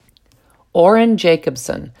Orrin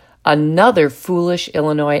Jacobson, another foolish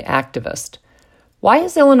Illinois activist. Why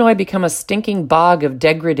has Illinois become a stinking bog of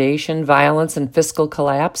degradation, violence, and fiscal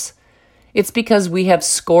collapse? It's because we have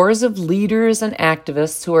scores of leaders and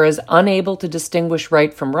activists who are as unable to distinguish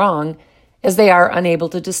right from wrong as they are unable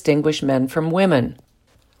to distinguish men from women.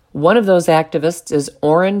 One of those activists is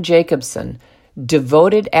Orrin Jacobson,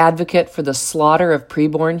 devoted advocate for the slaughter of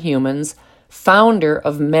preborn humans, founder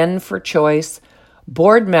of Men for Choice,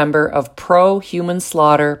 board member of Pro-Human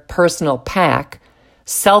Slaughter Personal PAC,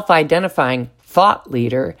 self-identifying thought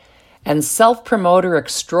leader, and self-promoter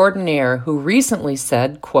extraordinaire who recently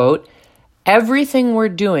said, quote, "Everything we're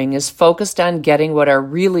doing is focused on getting what are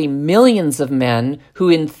really millions of men who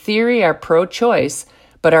in theory are pro-choice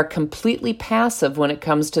but are completely passive when it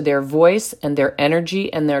comes to their voice and their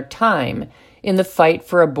energy and their time in the fight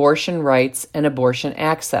for abortion rights and abortion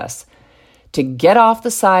access, to get off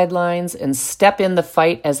the sidelines and step in the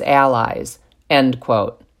fight as allies," end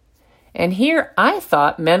quote. And here I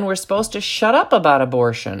thought men were supposed to shut up about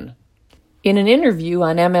abortion. In an interview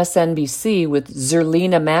on MSNBC with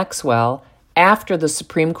Zerlina Maxwell, after the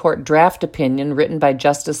Supreme Court draft opinion written by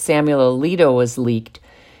Justice Samuel Alito was leaked,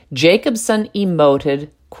 Jacobson emoted,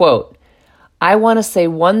 quote, "I want to say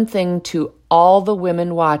one thing to all the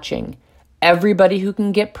women watching, everybody who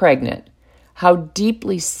can get pregnant, how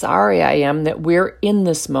deeply sorry I am that we're in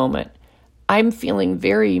this moment. I'm feeling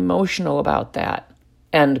very emotional about that,"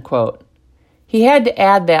 end quote. He had to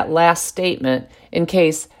add that last statement in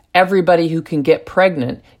case everybody who can get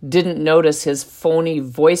pregnant didn't notice his phony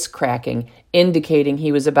voice cracking, indicating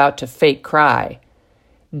he was about to fake cry.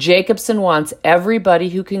 Jacobson wants everybody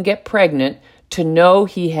who can get pregnant to know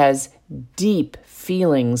he has deep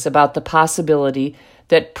feelings about the possibility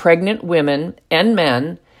that pregnant women and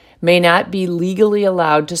men may not be legally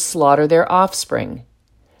allowed to slaughter their offspring.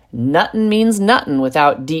 Nuttin' means nuttin'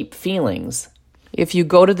 without deep feelings. If you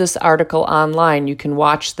go to this article online, you can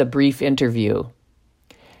watch the brief interview.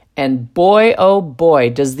 And boy, oh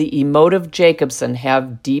boy, does the emotive Jacobson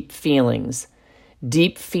have deep feelings.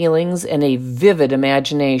 Deep feelings and a vivid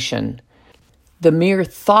imagination. The mere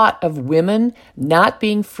thought of women not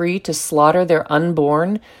being free to slaughter their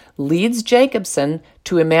unborn leads Jacobson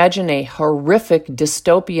to imagine a horrific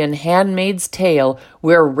dystopian Handmaid's Tale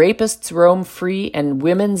where rapists roam free and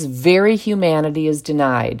women's very humanity is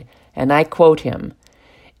denied. And I quote him,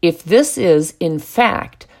 "If this is, in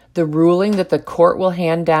fact, the ruling that the court will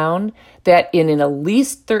hand down, that in at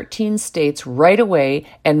least 13 states right away,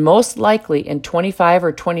 and most likely in 25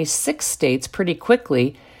 or 26 states pretty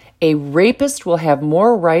quickly, a rapist will have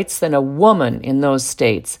more rights than a woman in those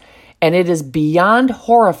states, and it is beyond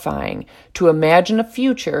horrifying to imagine a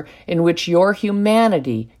future in which your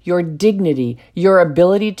humanity, your dignity, your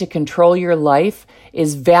ability to control your life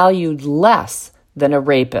is valued less than a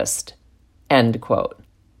rapist," end quote.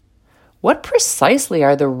 What precisely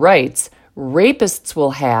are the rights rapists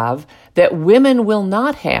will have that women will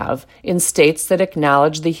not have in states that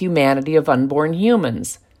acknowledge the humanity of unborn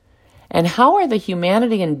humans? And how are the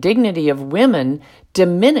humanity and dignity of women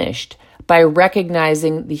diminished by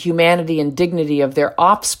recognizing the humanity and dignity of their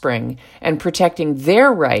offspring and protecting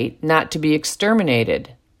their right not to be exterminated?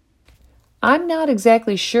 I'm not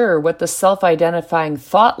exactly sure what the self-identifying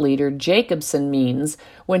thought leader Jacobson means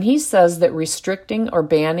when he says that restricting or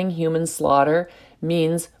banning human slaughter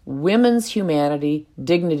means women's humanity,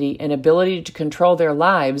 dignity, and ability to control their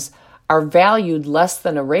lives are valued less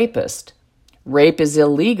than a rapist. Rape is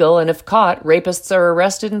illegal, and if caught, rapists are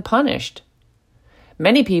arrested and punished.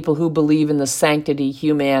 Many people who believe in the sanctity,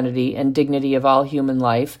 humanity, and dignity of all human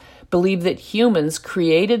life believe that humans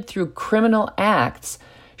created through criminal acts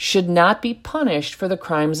should not be punished for the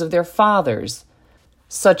crimes of their fathers.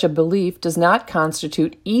 Such a belief does not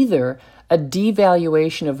constitute either a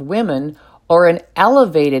devaluation of women or an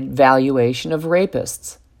elevated valuation of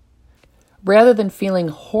rapists. Rather than feeling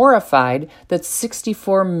horrified that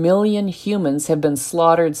 64 million humans have been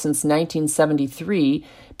slaughtered since 1973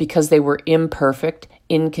 because they were imperfect,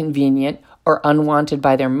 inconvenient, or unwanted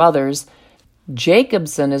by their mothers,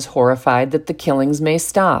 Jacobson is horrified that the killings may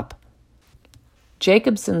stop.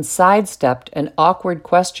 Jacobson sidestepped an awkward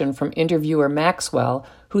question from interviewer Maxwell,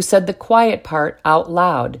 who said the quiet part out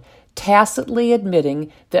loud, tacitly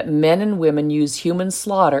admitting that men and women use human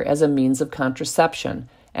slaughter as a means of contraception.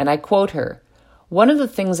 And I quote her, "One of the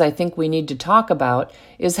things I think we need to talk about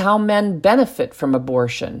is how men benefit from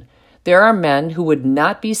abortion. There are men who would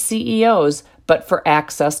not be CEOs but for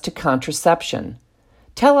access to contraception.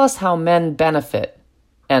 Tell us how men benefit,"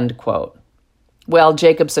 end quote. Well,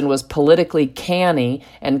 Jacobson was politically canny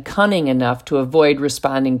and cunning enough to avoid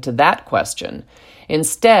responding to that question.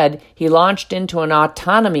 Instead, he launched into an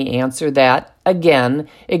autonomy answer that, again,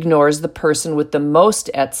 ignores the person with the most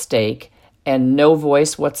at stake and no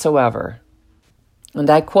voice whatsoever. And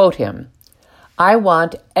I quote him, "I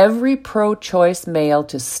want every pro-choice male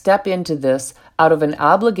to step into this out of an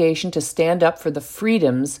obligation to stand up for the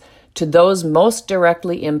freedoms to those most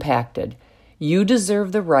directly impacted. You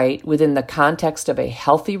deserve the right, within the context of a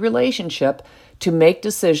healthy relationship, to make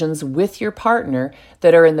decisions with your partner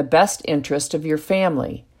that are in the best interest of your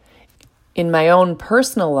family. In my own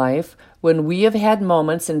personal life, when we have had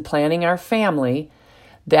moments in planning our family,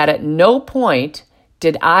 that at no point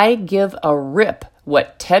did I give a rip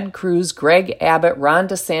what Ted Cruz, Greg Abbott, Ron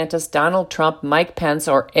DeSantis, Donald Trump, Mike Pence,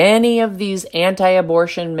 or any of these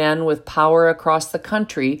anti-abortion men with power across the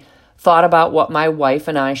country thought about what my wife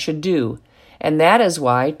and I should do. And that is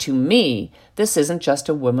why, to me, this isn't just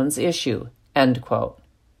a woman's issue." End quote.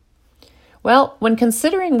 Well, when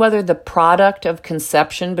considering whether the product of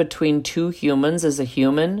conception between two humans is a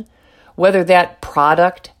human, whether that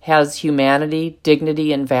product has humanity,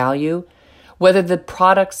 dignity, and value, whether the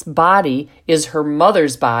product's body is her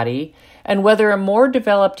mother's body, and whether a more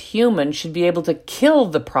developed human should be able to kill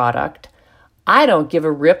the product, I don't give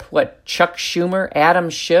a rip what Chuck Schumer,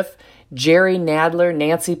 Adam Schiff, Jerry Nadler,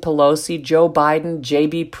 Nancy Pelosi, Joe Biden,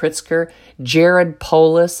 J.B. Pritzker, Jared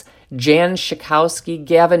Polis, Jan Schakowsky,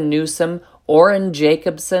 Gavin Newsom, Orrin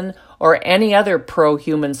Jacobson, or any other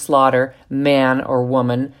pro-human slaughter man or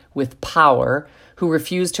woman with power who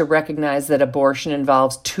refuse to recognize that abortion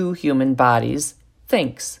involves two human bodies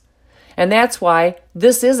thinks. And that's why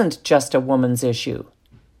this isn't just a woman's issue.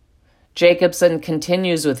 Jacobson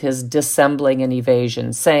continues with his dissembling and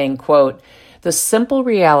evasion, saying, quote, "The simple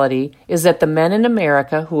reality is that the men in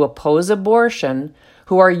America who oppose abortion,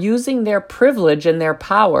 who are using their privilege and their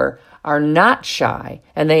power, are not shy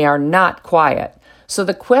and they are not quiet. So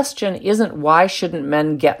the question isn't why shouldn't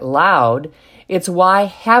men get loud, it's why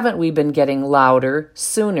haven't we been getting louder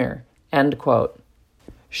sooner?" End quote.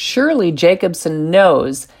 Surely Jacobson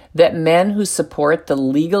knows that men who support the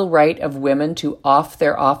legal right of women to off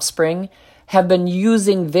their offspring have been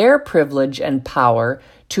using their privilege and power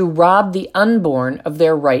to rob the unborn of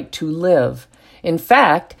their right to live. In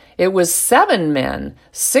fact, it was 7 men,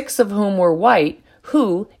 6 of whom were white,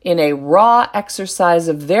 who, in a raw exercise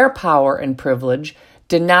of their power and privilege,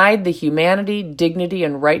 denied the humanity, dignity,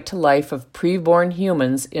 and right to life of preborn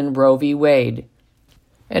humans in Roe v. Wade.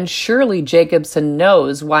 And surely Jacobson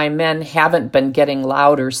knows why men haven't been getting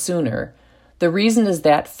louder sooner. The reason is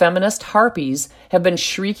that feminist harpies have been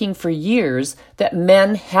shrieking for years that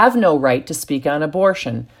men have no right to speak on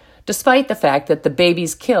abortion, despite the fact that the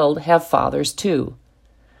babies killed have fathers too.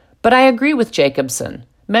 But I agree with Jacobson.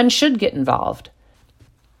 Men should get involved.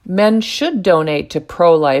 Men should donate to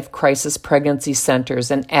pro-life crisis pregnancy centers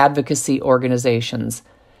and advocacy organizations.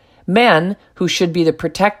 Men, who should be the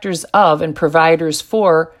protectors of and providers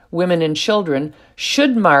for women and children,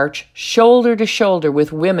 should march shoulder to shoulder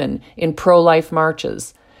with women in pro-life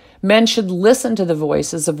marches. Men should listen to the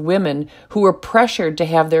voices of women who were pressured to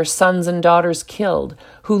have their sons and daughters killed,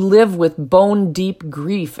 who live with bone-deep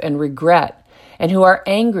grief and regret, and who are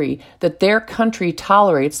angry that their country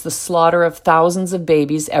tolerates the slaughter of thousands of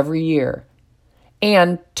babies every year.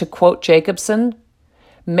 And, to quote Jacobson,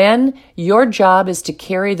 "Men, your job is to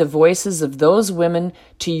carry the voices of those women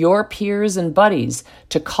to your peers and buddies,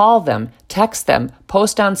 to call them, text them,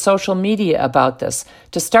 post on social media about this,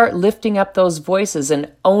 to start lifting up those voices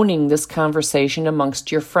and owning this conversation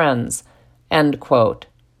amongst your friends." End quote.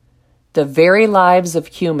 The very lives of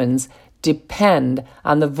humans depend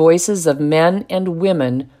on the voices of men and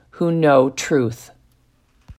women who know truth.